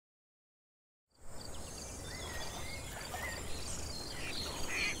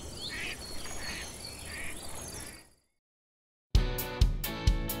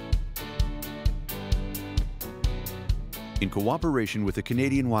In cooperation with the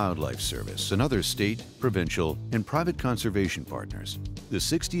Canadian Wildlife Service and other state, provincial, and private conservation partners, the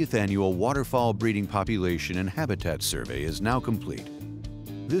 60th Annual Waterfowl Breeding Population and Habitat Survey is now complete.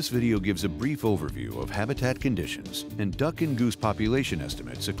 This video gives a brief overview of habitat conditions and duck and goose population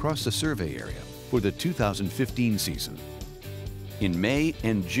estimates across the survey area for the 2015 season. In May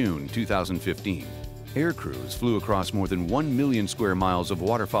and June 2015, air crews flew across more than 1 million square miles of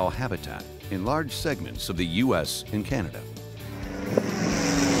waterfowl habitat in large segments of the U.S. and Canada.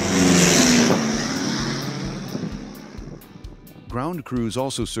 Ground crews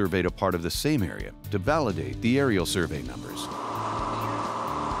also surveyed a part of the same area to validate the aerial survey numbers.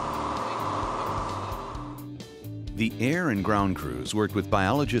 The air and ground crews worked with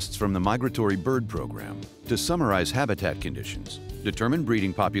biologists from the Migratory Bird Program to summarize habitat conditions, determine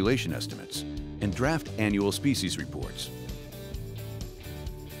breeding population estimates, and draft annual species reports.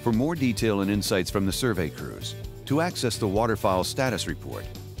 For more detail and insights from the survey crews, to access the Waterfowl Status Report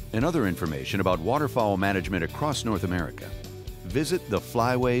and other information about waterfowl management across North America, visit the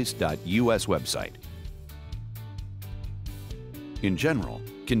flyways.us website. In general,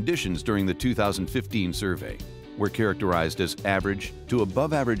 conditions during the 2015 survey were characterized as average to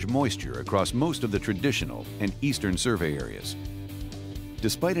above average moisture across most of the traditional and eastern survey areas.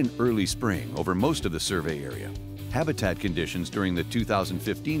 Despite an early spring over most of the survey area, habitat conditions during the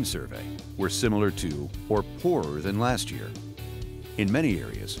 2015 survey were similar to or poorer than last year. In many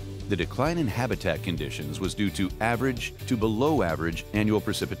areas, the decline in habitat conditions was due to average to below average annual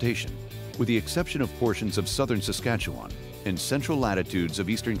precipitation, with the exception of portions of southern Saskatchewan and central latitudes of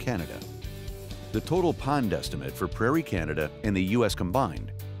eastern Canada. The total pond estimate for Prairie Canada and the U.S.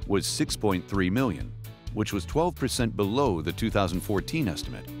 combined was 6.3 million, which was 12% below the 2014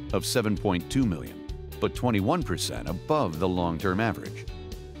 estimate of 7.2 million. But 21% above the long-term average.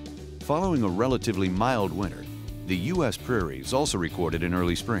 Following a relatively mild winter, the U.S. prairies also recorded an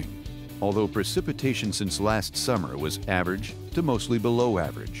early spring, although precipitation since last summer was average to mostly below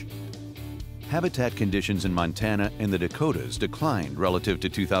average. Habitat conditions in Montana and the Dakotas declined relative to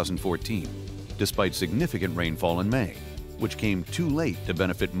 2014, despite significant rainfall in May, which came too late to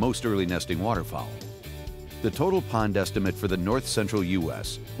benefit most early nesting waterfowl. The total pond estimate for the north-central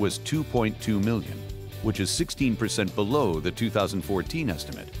U.S. was 2.2 million, which is 16% below the 2014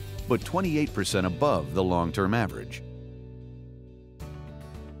 estimate, but 28% above the long-term average.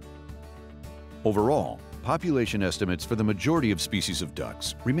 Overall, population estimates for the majority of species of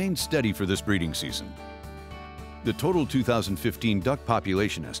ducks remained steady for this breeding season. The total 2015 duck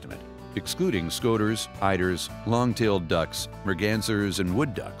population estimate, excluding scoters, eiders, long-tailed ducks, mergansers, and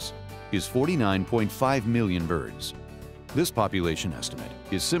wood ducks, is 49.5 million birds. This population estimate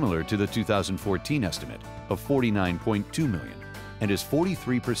is similar to the 2014 estimate of 49.2 million and is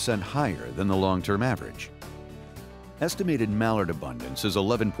 43% higher than the long-term average. Estimated mallard abundance is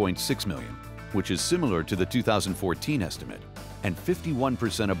 11.6 million, which is similar to the 2014 estimate and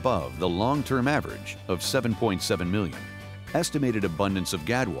 51% above the long-term average of 7.7 million. Estimated abundance of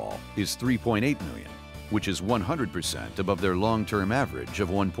gadwall is 3.8 million, which is 100% above their long-term average of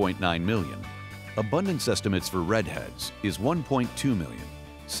 1.9 million. Abundance estimates for redheads is 1.2 million,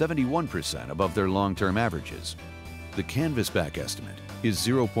 71% above their long-term averages. The canvasback estimate is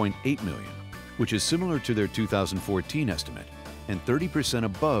 0.8 million, which is similar to their 2014 estimate and 30%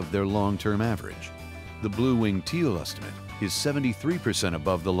 above their long-term average. The blue-winged teal estimate is 73%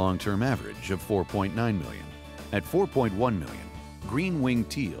 above the long-term average of 4.9 million. At 4.1 million, green-winged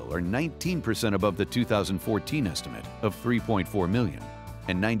teal are 19% above the 2014 estimate of 3.4 million.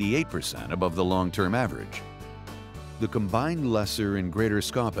 And 98% above the long-term average. The combined lesser and greater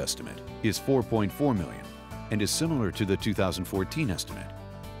scaup estimate is 4.4 million and is similar to the 2014 estimate.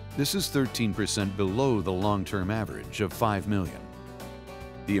 This is 13% below the long-term average of 5 million.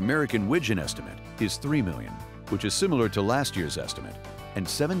 The American widgeon estimate is 3 million, which is similar to last year's estimate and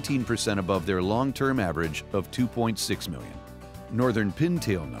 17% above their long-term average of 2.6 million. Northern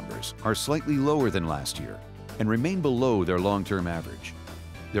pintail numbers are slightly lower than last year and remain below their long-term average.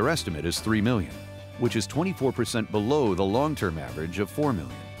 Their estimate is 3 million, which is 24% below the long-term average of 4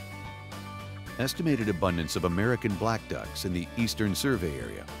 million. Estimated abundance of American black ducks in the eastern survey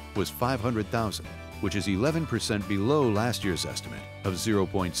area was 500,000, which is 11% below last year's estimate of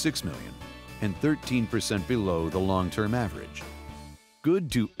 0.6 million and 13% below the long-term average. Good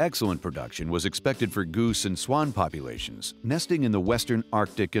to excellent production was expected for goose and swan populations nesting in the western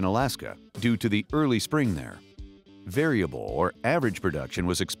Arctic and Alaska due to the early spring there. Variable or average production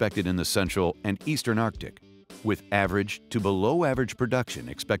was expected in the central and eastern Arctic, with average to below average production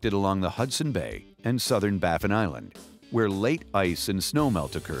expected along the Hudson Bay and southern Baffin Island, where late ice and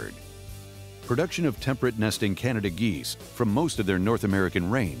snowmelt occurred. Production of temperate nesting Canada geese from most of their North American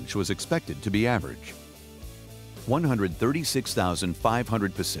range was expected to be average.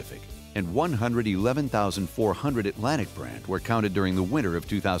 136,500 Pacific and 111,400 Atlantic brant were counted during the winter of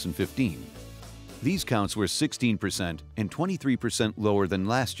 2015. These counts were 16% and 23% lower than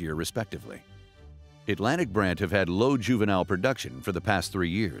last year, respectively. Atlantic brant have had low juvenile production for the past 3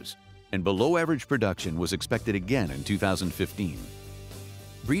 years, and below-average production was expected again in 2015.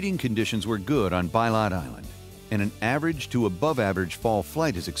 Breeding conditions were good on Bylot Island, and an average to above-average fall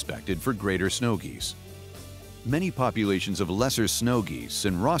flight is expected for greater snow geese. Many populations of lesser snow geese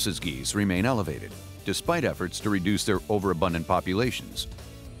and Ross's geese remain elevated, despite efforts to reduce their overabundant populations.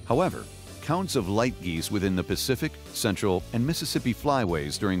 However, counts of light geese within the Pacific, Central, and Mississippi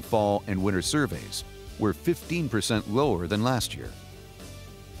flyways during fall and winter surveys were 15% lower than last year.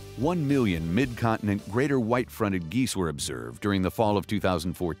 1 million mid-continent greater white-fronted geese were observed during the fall of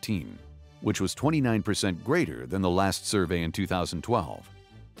 2014, which was 29% greater than the last survey in 2012.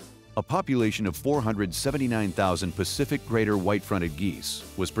 A population of 479,000 Pacific greater white-fronted geese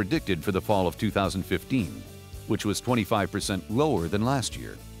was predicted for the fall of 2015, which was 25% lower than last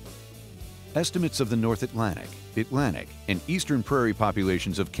year. Estimates of the North Atlantic, and Eastern Prairie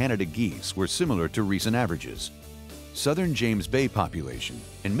populations of Canada geese were similar to recent averages. Southern James Bay population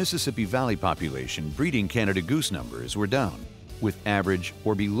and Mississippi Valley population breeding Canada goose numbers were down, with average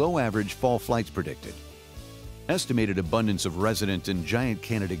or below average fall flights predicted. Estimated abundance of resident and giant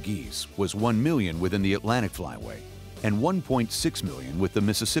Canada geese was 1 million within the Atlantic flyway and 1.6 million with the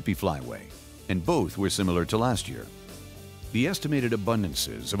Mississippi flyway, and both were similar to last year. The estimated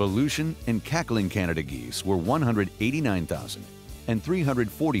abundances of Aleutian and cackling Canada geese were 189,000 and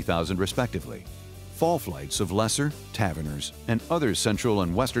 340,000 respectively. Fall flights of lesser, taverners, and other central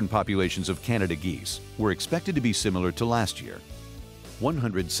and western populations of Canada geese were expected to be similar to last year.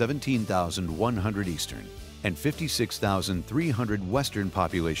 117,100 eastern and 56,300 western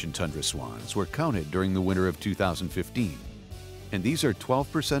population tundra swans were counted during the winter of 2015, and these are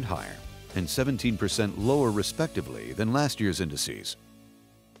 12% higher and 17% lower respectively than last year's indices.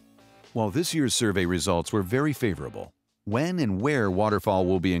 While this year's survey results were very favorable, when and where waterfowl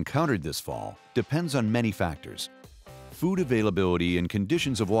will be encountered this fall depends on many factors. Food availability and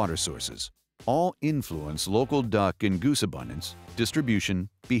conditions of water sources all influence local duck and goose abundance, distribution,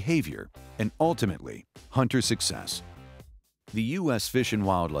 behavior, and ultimately, hunter success. The U.S. Fish and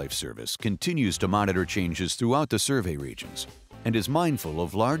Wildlife Service continues to monitor changes throughout the survey regions and is mindful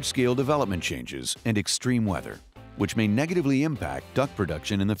of large-scale development changes and extreme weather, which may negatively impact duck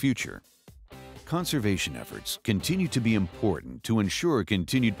production in the future. Conservation efforts continue to be important to ensure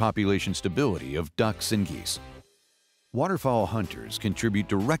continued population stability of ducks and geese. Waterfowl hunters contribute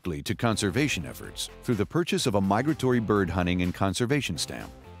directly to conservation efforts through the purchase of a migratory bird hunting and conservation stamp,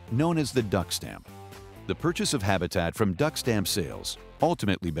 known as the duck stamp. The purchase of habitat from duck stamp sales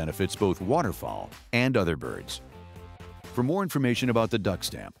ultimately benefits both waterfowl and other birds. For more information about the duck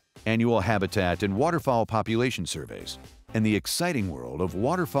stamp, annual habitat and waterfowl population surveys, and the exciting world of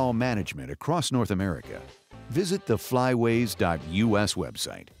waterfowl management across North America, visit the flyways.us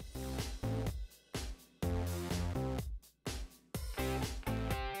website.